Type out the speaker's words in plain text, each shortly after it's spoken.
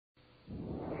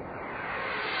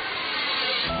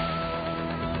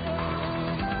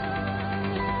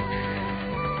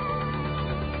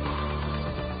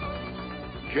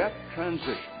jet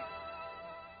transition.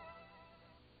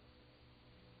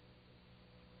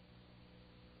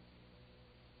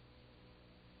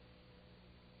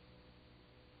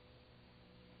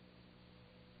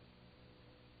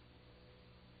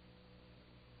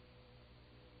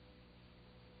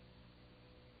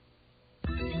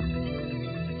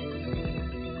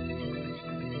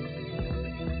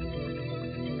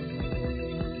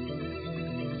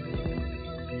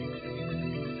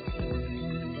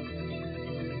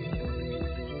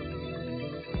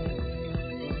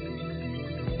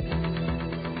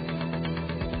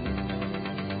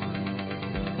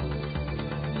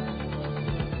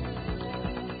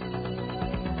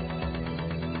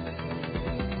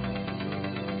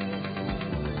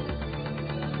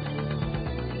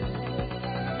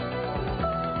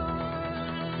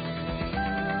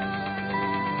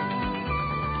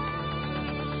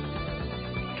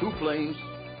 Two planes,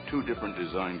 two different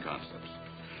design concepts.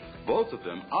 Both of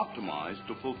them optimized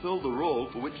to fulfill the role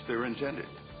for which they're intended.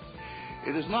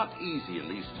 It is not easy in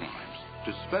these times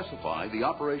to specify the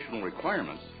operational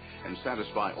requirements and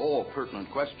satisfy all pertinent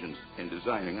questions in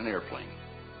designing an airplane.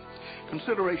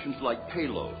 Considerations like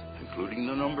payload, including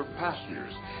the number of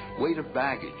passengers, weight of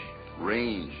baggage,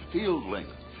 range, field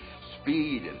length,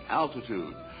 speed, and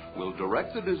altitude, will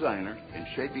direct the designer in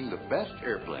shaping the best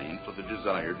airplane for the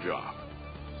desired job.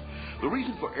 The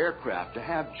reason for aircraft to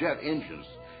have jet engines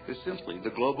is simply the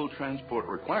global transport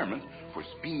requirement for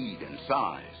speed and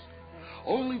size.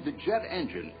 Only the jet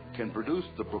engine can produce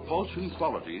the propulsion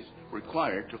qualities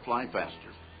required to fly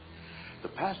faster. The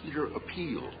passenger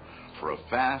appeal for a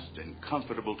fast and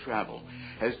comfortable travel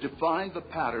has defined the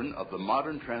pattern of the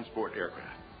modern transport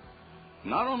aircraft.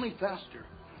 Not only faster,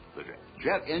 the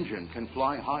jet engine can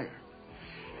fly higher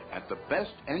at the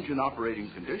best engine operating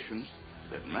conditions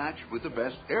that match with the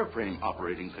best airframe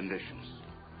operating conditions.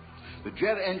 The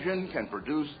jet engine can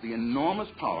produce the enormous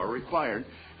power required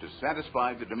to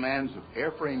satisfy the demands of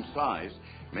airframe size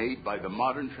made by the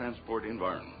modern transport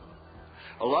environment,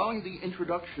 allowing the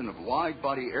introduction of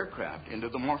wide-body aircraft into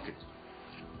the market.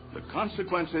 The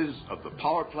consequences of the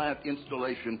power plant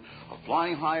installation of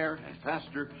flying higher and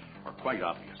faster are quite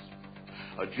obvious.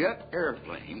 A jet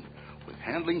airplane with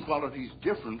handling qualities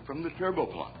different from the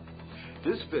turboprop.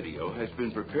 This video has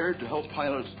been prepared to help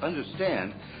pilots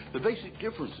understand the basic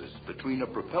differences between a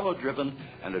propeller-driven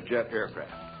and a jet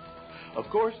aircraft. Of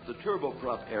course, the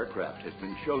turboprop aircraft has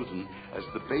been chosen as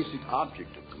the basic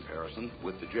object of comparison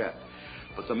with the jet,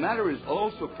 but the matter is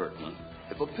also pertinent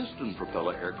if a piston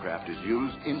propeller aircraft is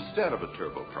used instead of a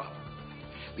turboprop.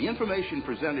 The information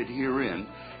presented herein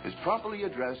is properly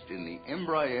addressed in the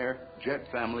Embraer jet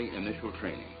family initial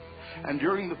training and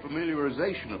during the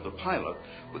familiarization of the pilot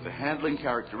with the handling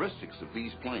characteristics of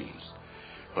these planes.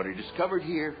 But it is covered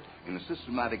here in a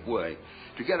systematic way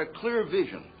to get a clear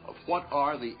vision of what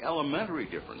are the elementary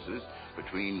differences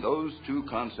between those two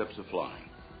concepts of flying.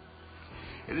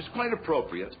 It is quite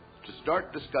appropriate to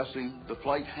start discussing the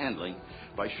flight handling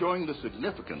by showing the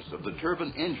significance of the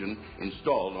turbine engine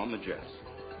installed on the jets.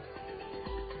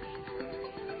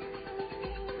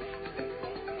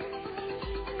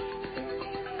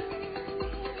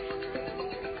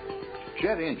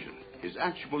 Jet engine is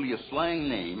actually a slang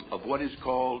name of what is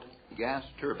called gas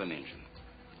turbine engine.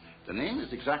 The name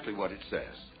is exactly what it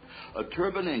says, a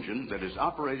turbine engine that is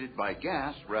operated by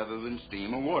gas rather than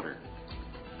steam or water.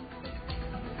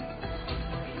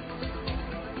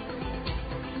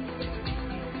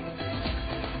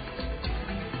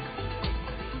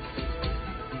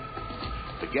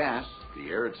 The gas,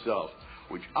 the air itself,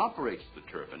 which operates the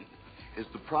turbine, is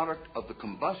the product of the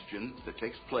combustion that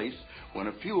takes place when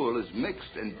a fuel is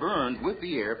mixed and burned with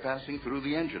the air passing through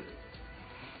the engine.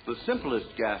 The simplest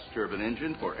gas turbine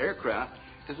engine for aircraft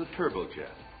is a turbojet.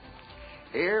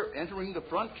 Air entering the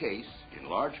front case in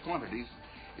large quantities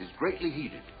is greatly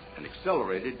heated and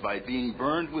accelerated by being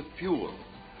burned with fuel.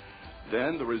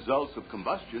 Then the results of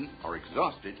combustion are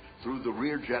exhausted through the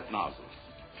rear jet nozzles.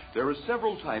 There are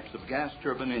several types of gas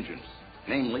turbine engines,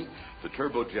 namely the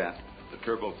turbojet, the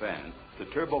turbofan, the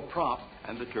turboprop,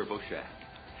 and the turboshaft.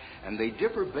 And they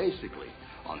differ basically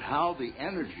on how the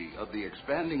energy of the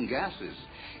expanding gases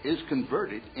is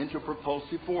converted into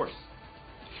propulsive force.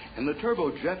 In the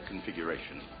turbojet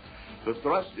configuration, the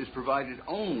thrust is provided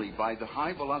only by the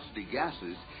high-velocity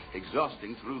gases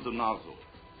exhausting through the nozzle.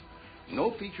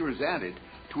 No feature is added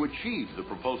to achieve the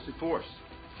propulsive force.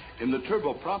 In the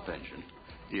turboprop engine,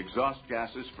 the exhaust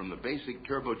gases from the basic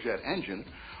turbojet engine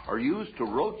are used to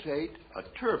rotate a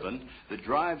turbine that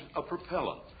drives a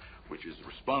propeller, which is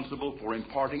responsible for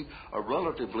imparting a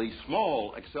relatively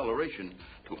small acceleration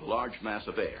to a large mass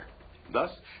of air.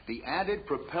 Thus, the added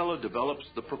propeller develops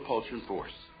the propulsion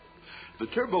force. The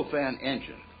turbofan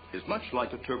engine is much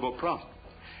like a turboprop,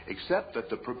 except that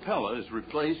the propeller is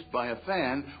replaced by a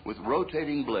fan with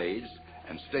rotating blades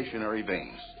and stationary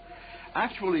vanes,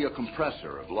 actually a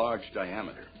compressor of large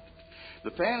diameter.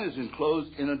 The fan is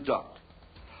enclosed in a duct.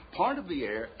 Part of the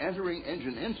air entering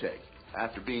engine intake,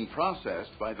 after being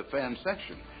processed by the fan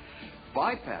section,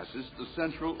 bypasses the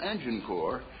central engine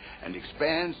core and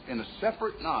expands in a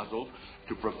separate nozzle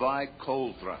to provide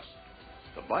cold thrust.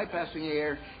 The bypassing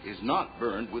air is not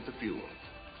burned with the fuel.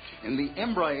 In the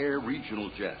Embraer regional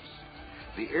jets,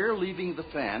 the air leaving the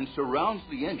fan surrounds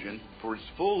the engine for its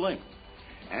full length,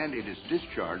 and it is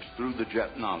discharged through the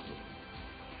jet nozzle.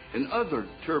 In other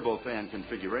turbofan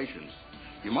configurations,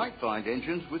 you might find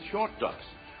engines with short ducts,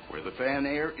 where the fan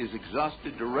air is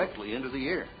exhausted directly into the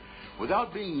air,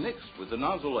 without being mixed with the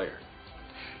nozzle air.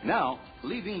 Now,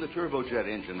 leaving the turbojet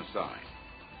engine aside,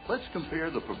 let's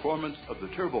compare the performance of the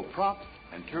turboprop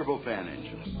and turbofan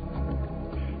engines.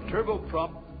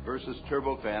 Turboprop versus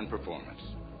turbofan performance.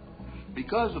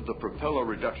 Because of the propeller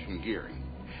reduction gearing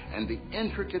and the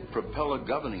intricate propeller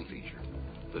governing feature,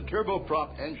 the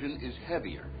turboprop engine is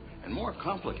heavier and more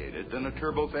complicated than a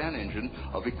turbofan engine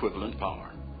of equivalent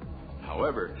power.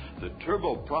 However, the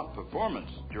turboprop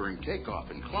performance during takeoff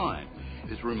and climb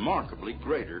is remarkably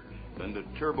greater than the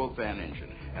turbofan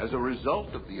engine as a result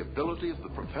of the ability of the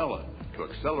propeller to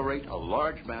accelerate a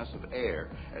large mass of air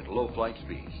at low flight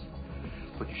speeds.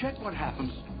 But check what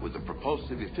happens with the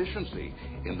propulsive efficiency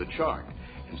in the chart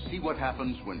and see what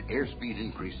happens when airspeed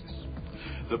increases.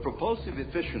 The propulsive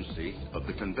efficiency of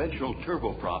the conventional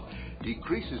turboprop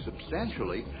decreases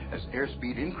substantially as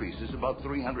airspeed increases about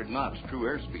 300 knots true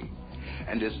airspeed,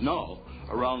 and is null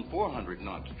around 400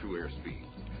 knots true airspeed.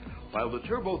 While the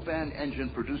turbofan engine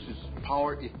produces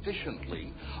power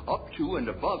efficiently up to and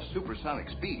above supersonic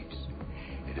speeds,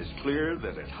 it is clear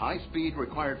that at high speed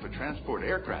required for transport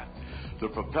aircraft, the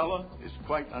propeller is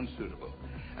quite unsuitable,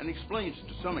 and explains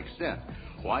to some extent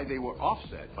why they were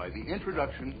offset by the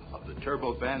introduction of the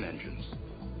turbofan engines.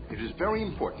 It is very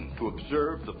important to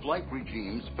observe the flight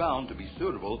regimes found to be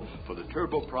suitable for the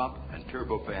turboprop and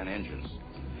turbofan engines.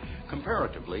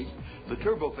 Comparatively, the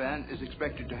turbofan is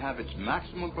expected to have its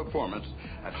maximum performance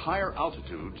at higher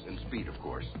altitudes and speed, of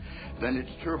course, than its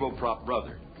turboprop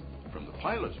brother. From the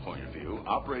pilot's point of view,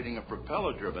 operating a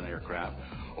propeller-driven aircraft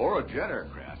or a jet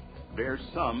aircraft bears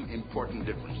some important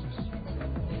differences.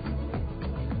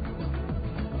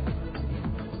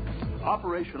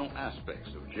 Operational aspects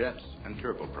of jets and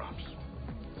turboprops.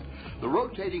 The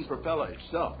rotating propeller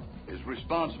itself is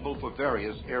responsible for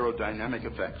various aerodynamic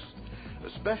effects,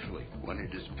 especially when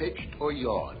it is pitched or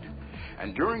yawed,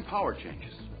 and during power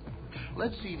changes.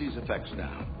 Let's see these effects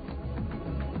now.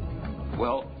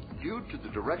 Well, due to the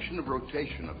direction of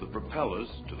rotation of the propellers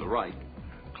to the right,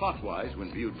 clockwise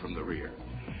when viewed from the rear,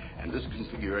 and this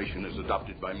configuration is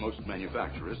adopted by most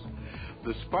manufacturers,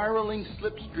 the spiraling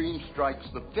slipstream strikes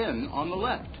the fin on the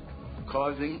left,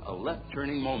 causing a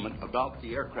left-turning moment about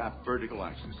the aircraft vertical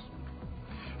axis.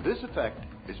 This effect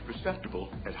is perceptible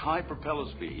at high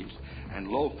propeller speeds and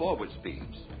low forward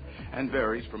speeds, and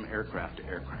varies from aircraft to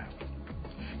aircraft.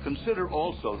 Consider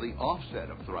also the offset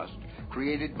of thrust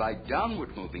created by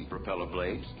downward-moving propeller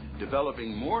blades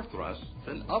developing more thrust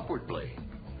than upward blade.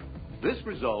 This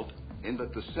results in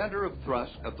that the center of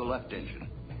thrust of the left engine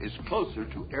is closer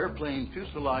to airplane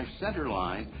fuselage center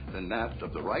line than that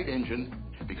of the right engine,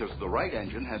 because the right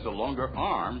engine has a longer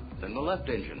arm than the left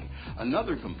engine.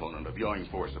 Another component of yawing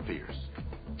force appears.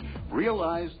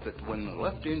 Realize that when the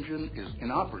left engine is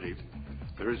inoperative,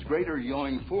 there is greater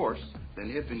yawing force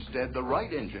than if instead the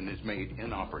right engine is made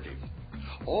inoperative.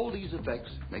 All these effects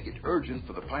make it urgent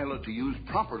for the pilot to use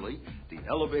properly the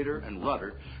elevator and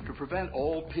rudder to prevent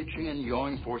all pitching and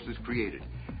yawing forces created.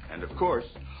 And of course,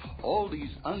 all these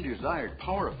undesired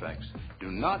power effects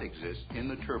do not exist in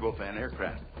the turbofan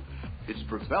aircraft. Its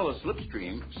propeller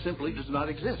slipstream simply does not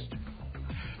exist.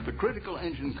 The critical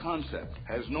engine concept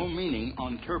has no meaning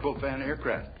on turbofan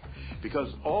aircraft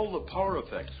because all the power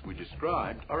effects we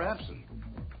described are absent.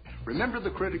 Remember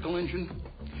the critical engine?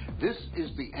 This is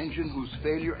the engine whose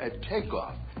failure at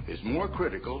takeoff is more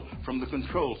critical from the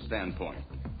control standpoint.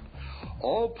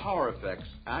 All power effects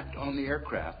act on the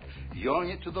aircraft, yawing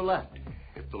it to the left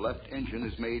if the left engine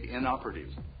is made inoperative.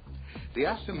 The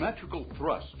asymmetrical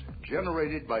thrust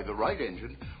generated by the right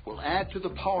engine will add to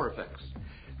the power effects,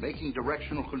 making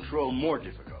directional control more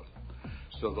difficult.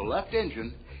 So the left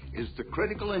engine is the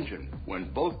critical engine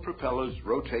when both propellers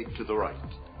rotate to the right.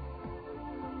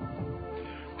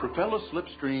 Propeller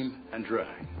slipstream and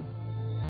drag.